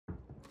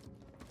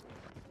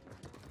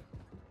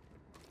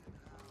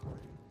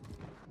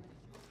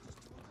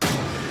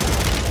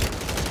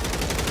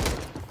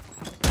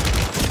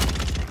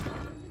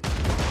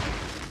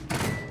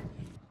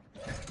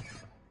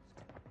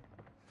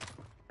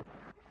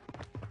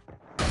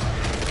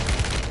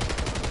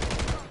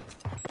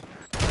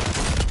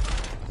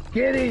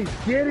Get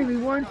him, he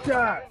one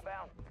shot.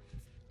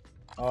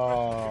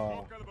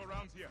 Oh.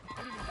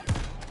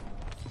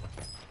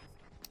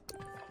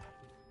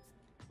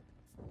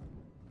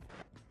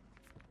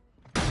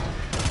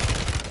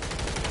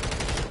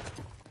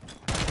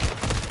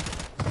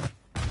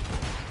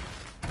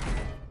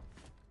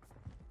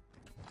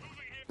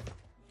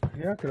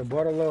 Yeah, I could have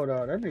bought a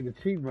loadout. That nigga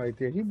cheating right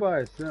there. He by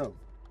himself.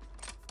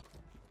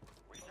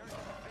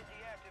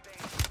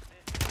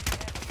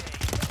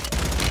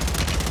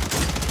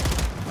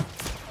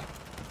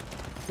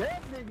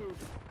 That nigga.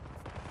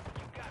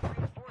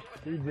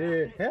 He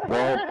did.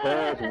 Well,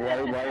 first,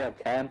 why are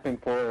camping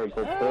for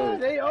it?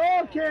 They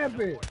all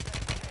camping.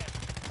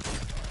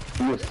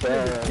 You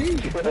said.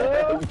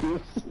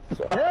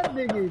 That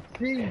nigga is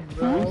cheating,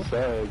 bro. You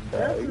said,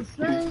 that's the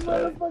same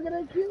motherfucker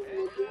that killed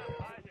me.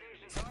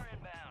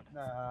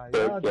 Nah,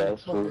 y'all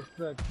just fucking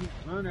suck. Keep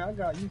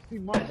running. You see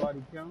my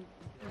body count.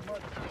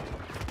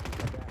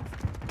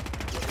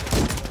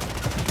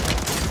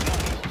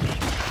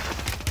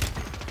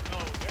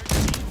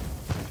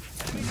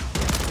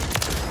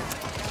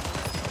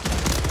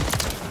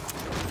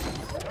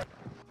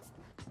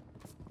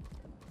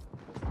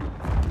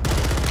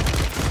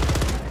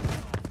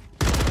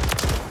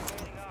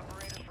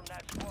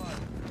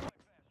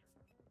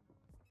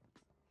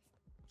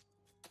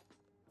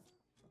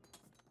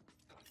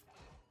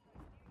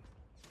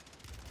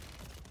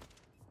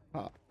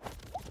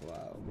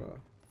 Wow, bro.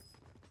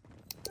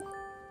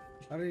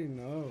 I didn't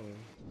know.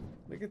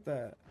 Look at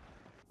that.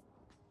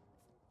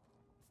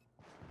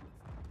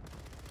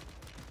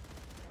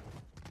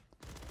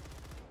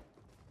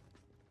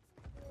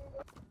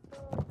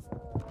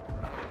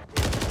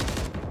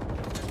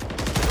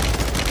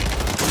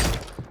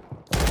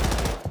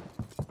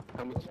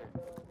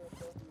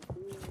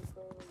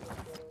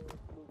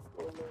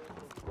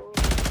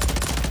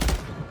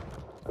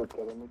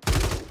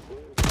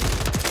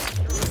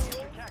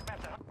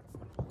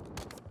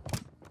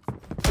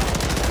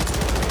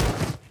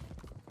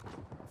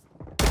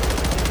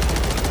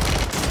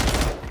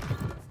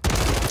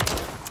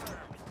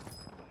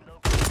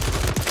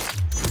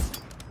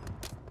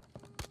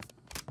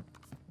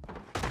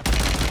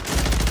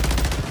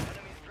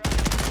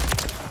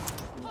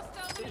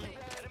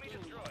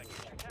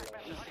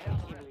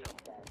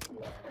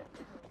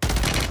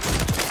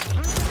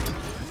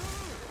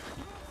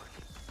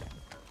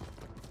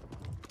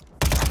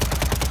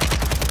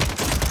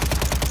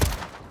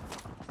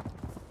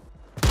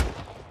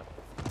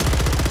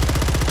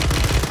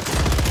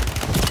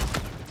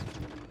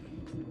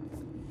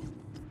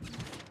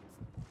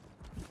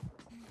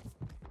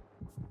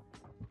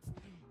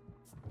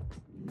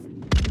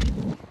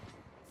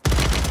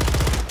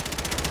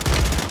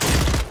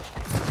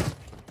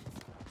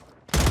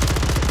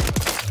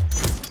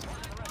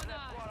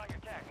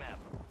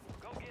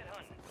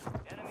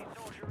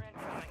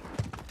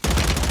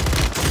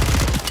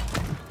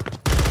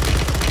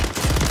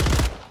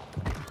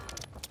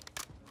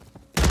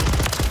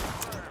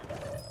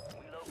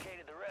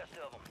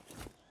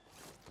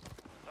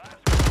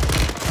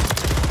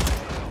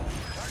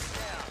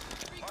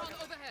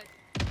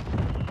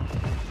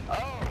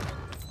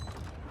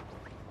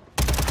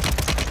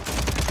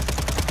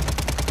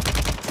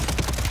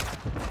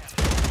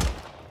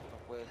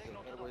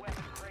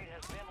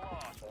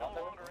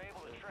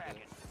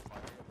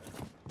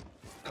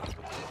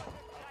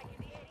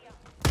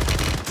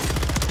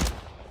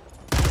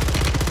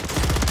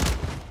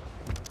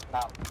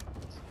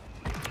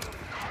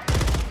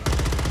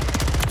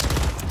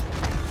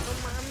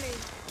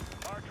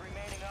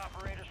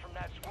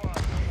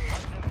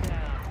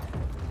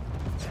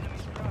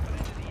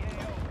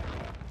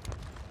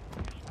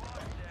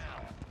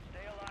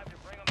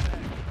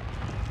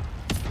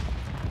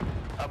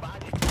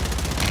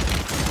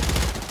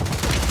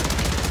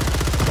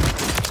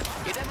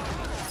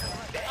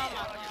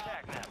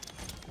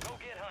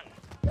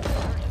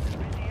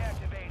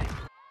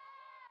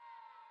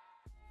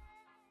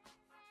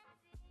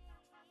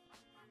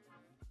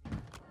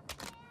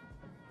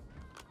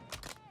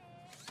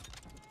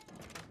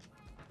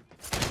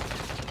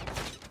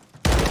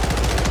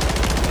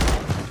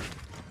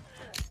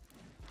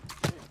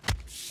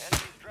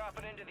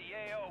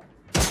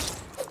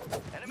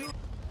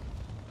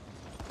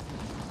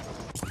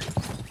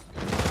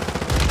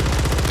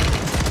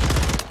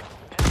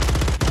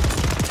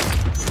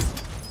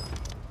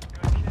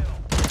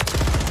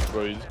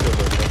 Bro, you just got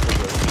that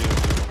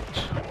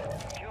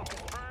Kill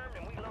confirmed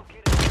and we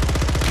located.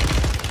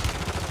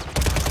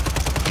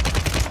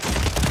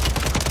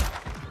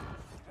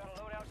 Got a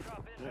loadout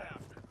drop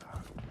inbound.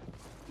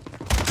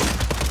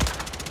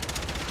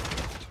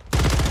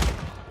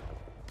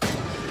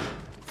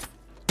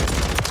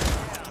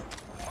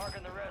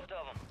 Marking the rest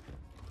of them.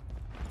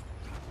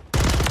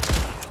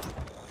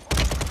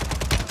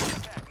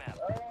 Attack map.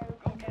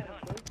 Go get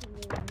hunting.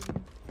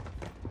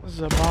 This is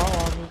a ball,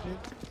 obviously.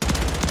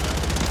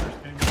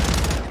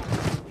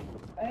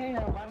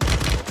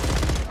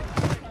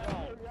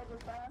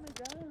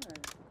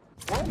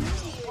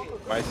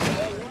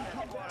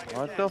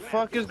 What the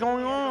fuck is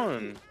going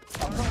on?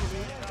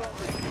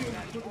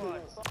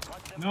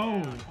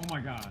 No! Oh my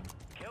god.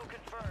 Kill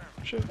confirmed.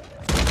 Shit.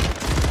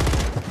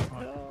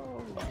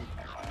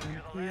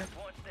 You're the last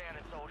one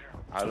standing, soldier.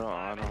 I don't.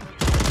 Survive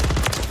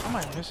How am I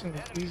missing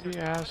this easy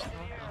ass? the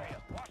area.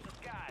 Watch the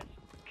skies.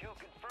 Kill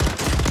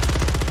confirmed.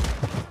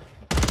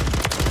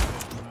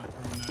 I'm not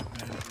throwing that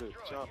man.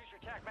 Destroy. Use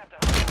your tac map to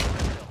hunt down the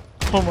rest of them.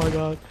 Oh my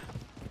god.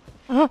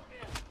 Down.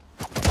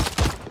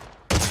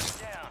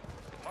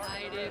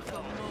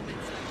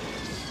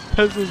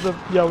 This is the.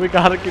 Yo, we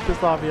gotta get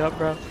this lobby up,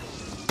 bro.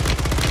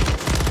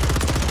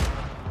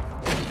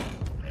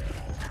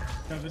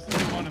 So this is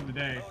the one of the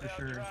day for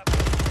sure.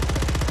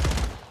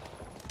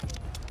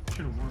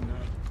 Should have warmed up.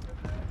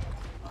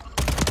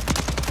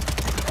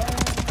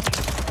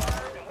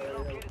 And we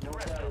located the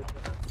rest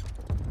of them.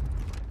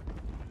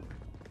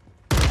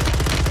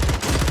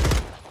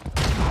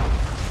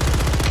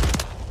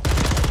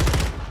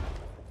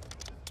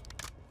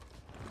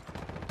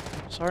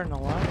 Starting to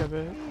lag a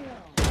bit.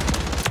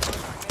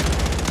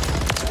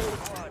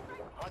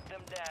 Hunt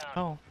them down.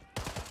 Oh.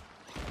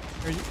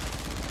 Are you?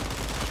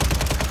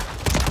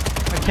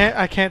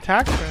 I can't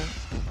tax it.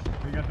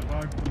 We got the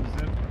bug from the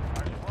zip.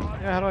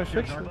 Yeah, how do I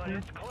fix it? But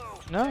it's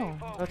close. No,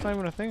 that's not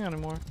even a thing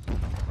anymore.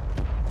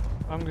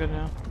 I'm good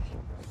now.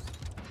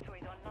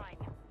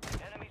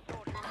 Enemy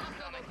soldier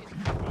incoming.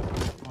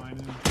 Flying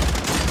in.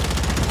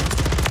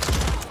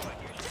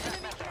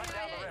 Hunt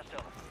down the rest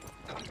of them.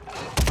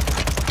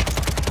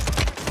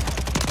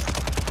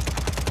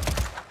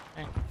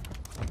 Hey.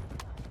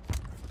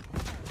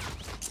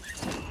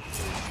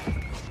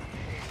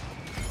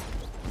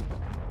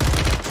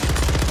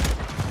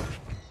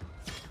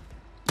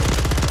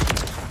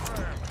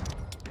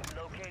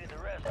 Located the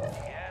rest.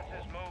 Gas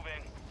is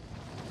moving.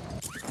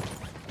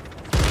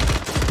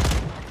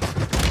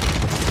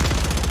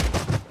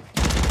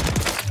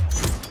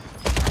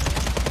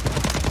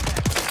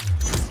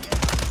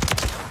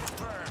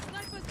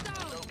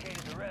 Located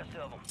the rest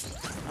of them.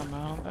 I'm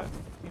out. That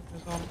team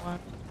is on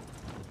left.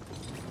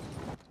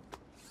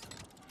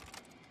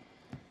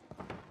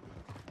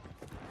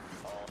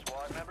 All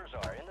squad members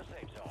are in the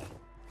safe zone.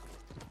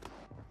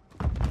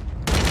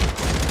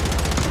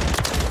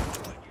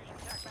 Use your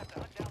tac map to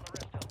hunt down the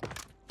rest of them.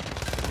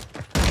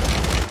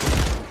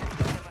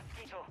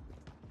 Mosquito.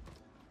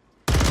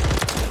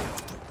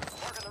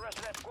 Marking the rest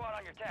of that squad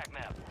on your tac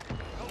map.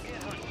 Go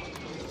get hunting.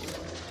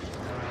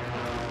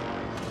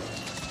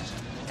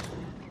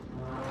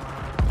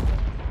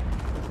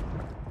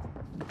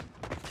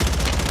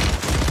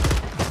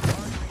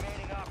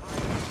 Remaining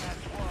operators in that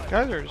squad.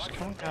 Guys are just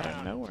coming out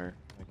of nowhere.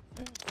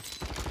 Like,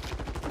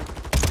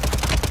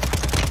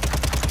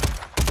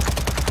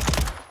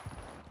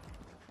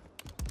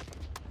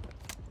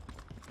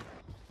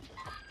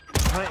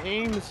 My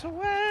aim is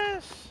so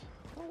ass.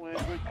 Oh, wait,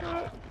 we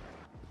got.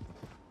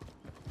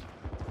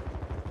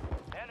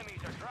 Enemies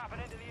are dropping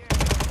into the area.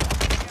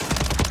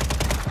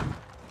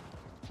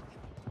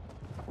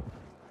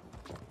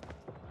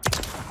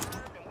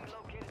 And we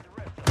located the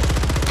rest of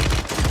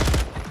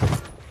them.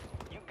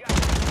 You got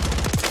it.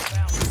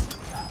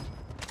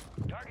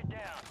 Target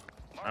down.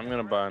 I'm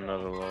gonna buy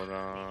another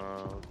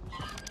loadout.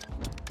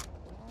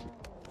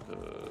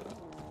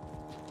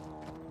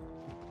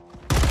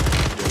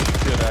 Yeah, you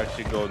could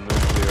actually go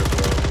nuclear,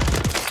 bro.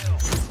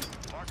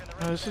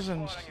 Oh, this is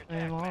an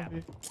insane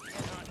lobby.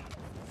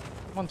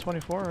 I'm on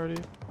 24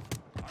 already.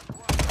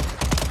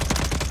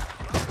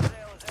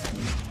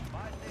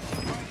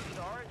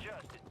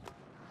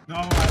 No,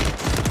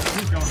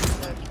 he's going.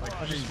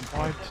 I just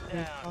wiped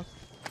it. Fuck.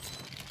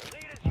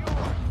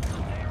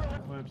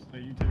 Clips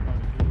that you take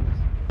on the fields.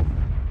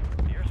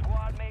 Your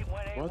squad mate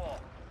went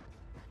What?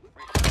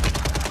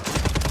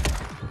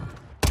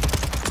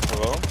 AWOL.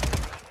 Hello?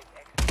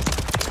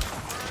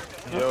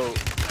 Yo,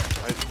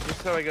 I just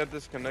said I got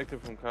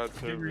disconnected from COD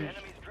server. Enemies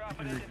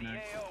dropping into the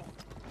reconnect. AO.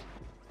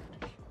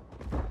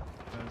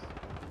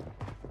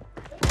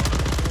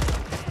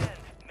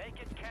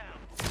 Make it count.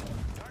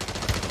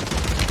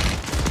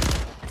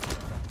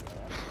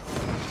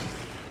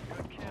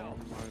 Good kill.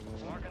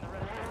 Marking the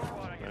rest of the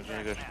squad on your Imagine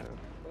I got tac map.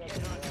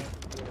 shit.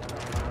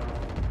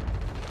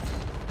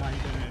 Nah, you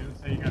didn't. It would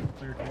say you got the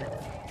clear kill. Got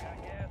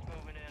gas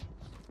moving in.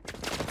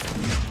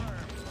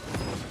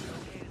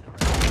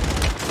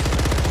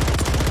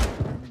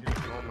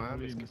 Oh, man,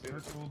 Lead in the this could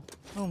be- circle.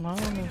 Oh my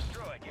goodness.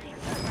 Destroy it. Use your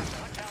tac map to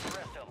hunt down the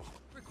rest of them.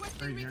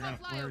 Crazy, I got a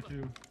flare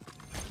too.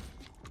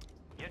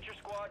 Get your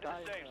squad to the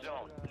safe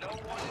zone. No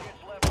one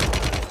gets left.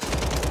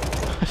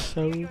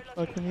 So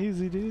fucking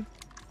easy, dude.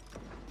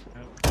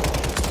 Yep.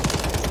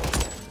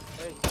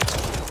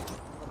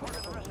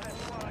 Marking the rest of that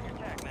squad on your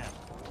tac map.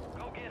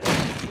 Go get it.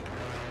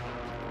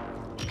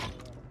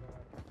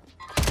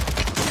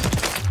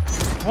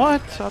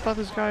 What? I thought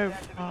this guy.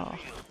 Oh.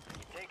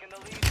 Taking the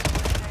lead in the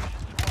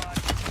elimination squad.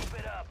 Keep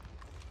it up.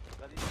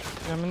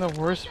 I'm in the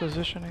worst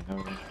positioning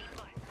ever.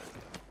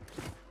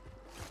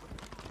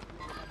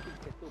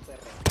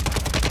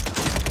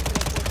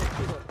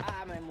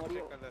 Ah, me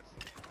murió.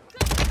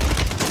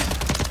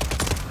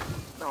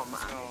 No,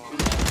 man.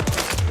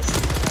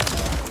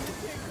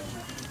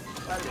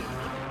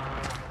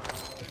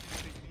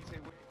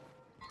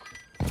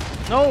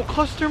 No,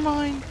 cluster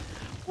mine!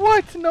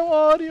 What? No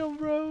audio,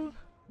 bro!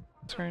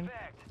 Screen.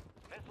 Fact,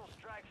 missile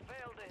strikes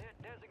failed to hit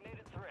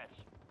designated threats.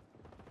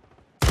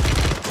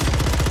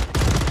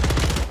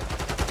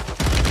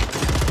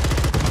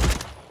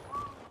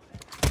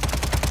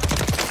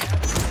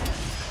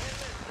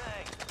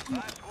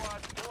 Five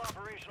squads still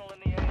operational in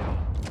the AO.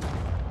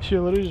 She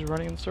literally just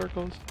running in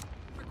circles.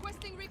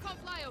 Requesting recon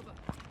flyover.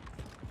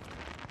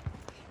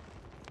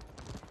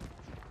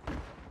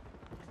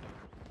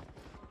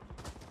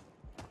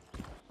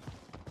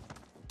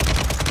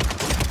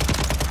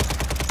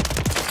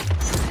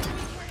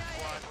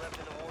 Squad left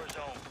in the war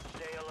zone.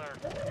 Stay alert.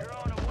 You're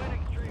on a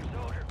winning streak,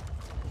 soldier.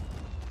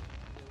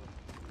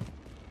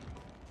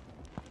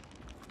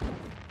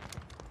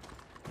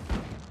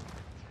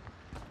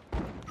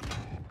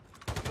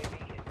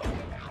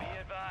 Be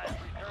advised,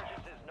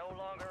 resurgence is no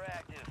longer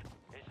active.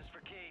 This is for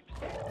keeps.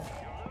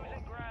 You're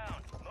losing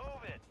ground.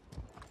 Move it.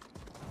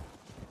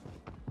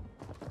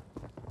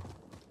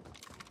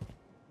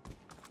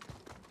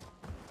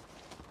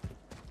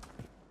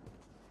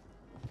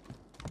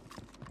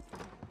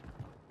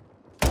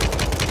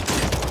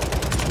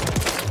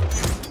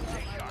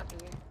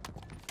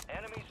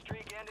 Enemy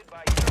streak ended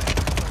by your end,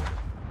 soldier.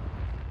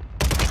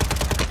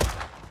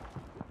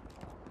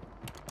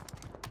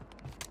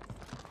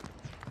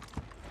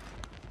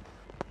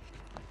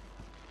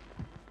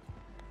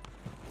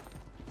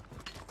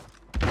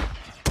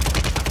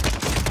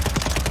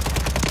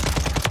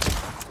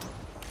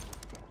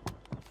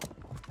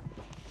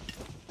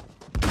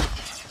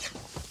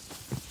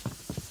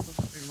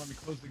 They let me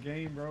close the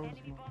game, bro.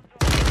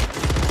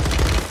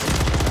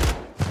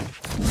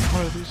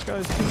 What are these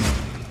guys doing?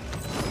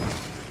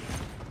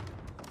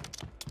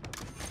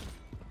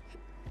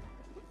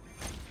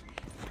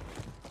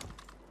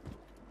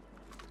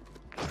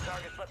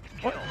 Targets left to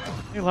What? kill.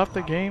 He left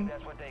the game?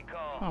 That's what they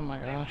call. Oh my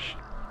gosh.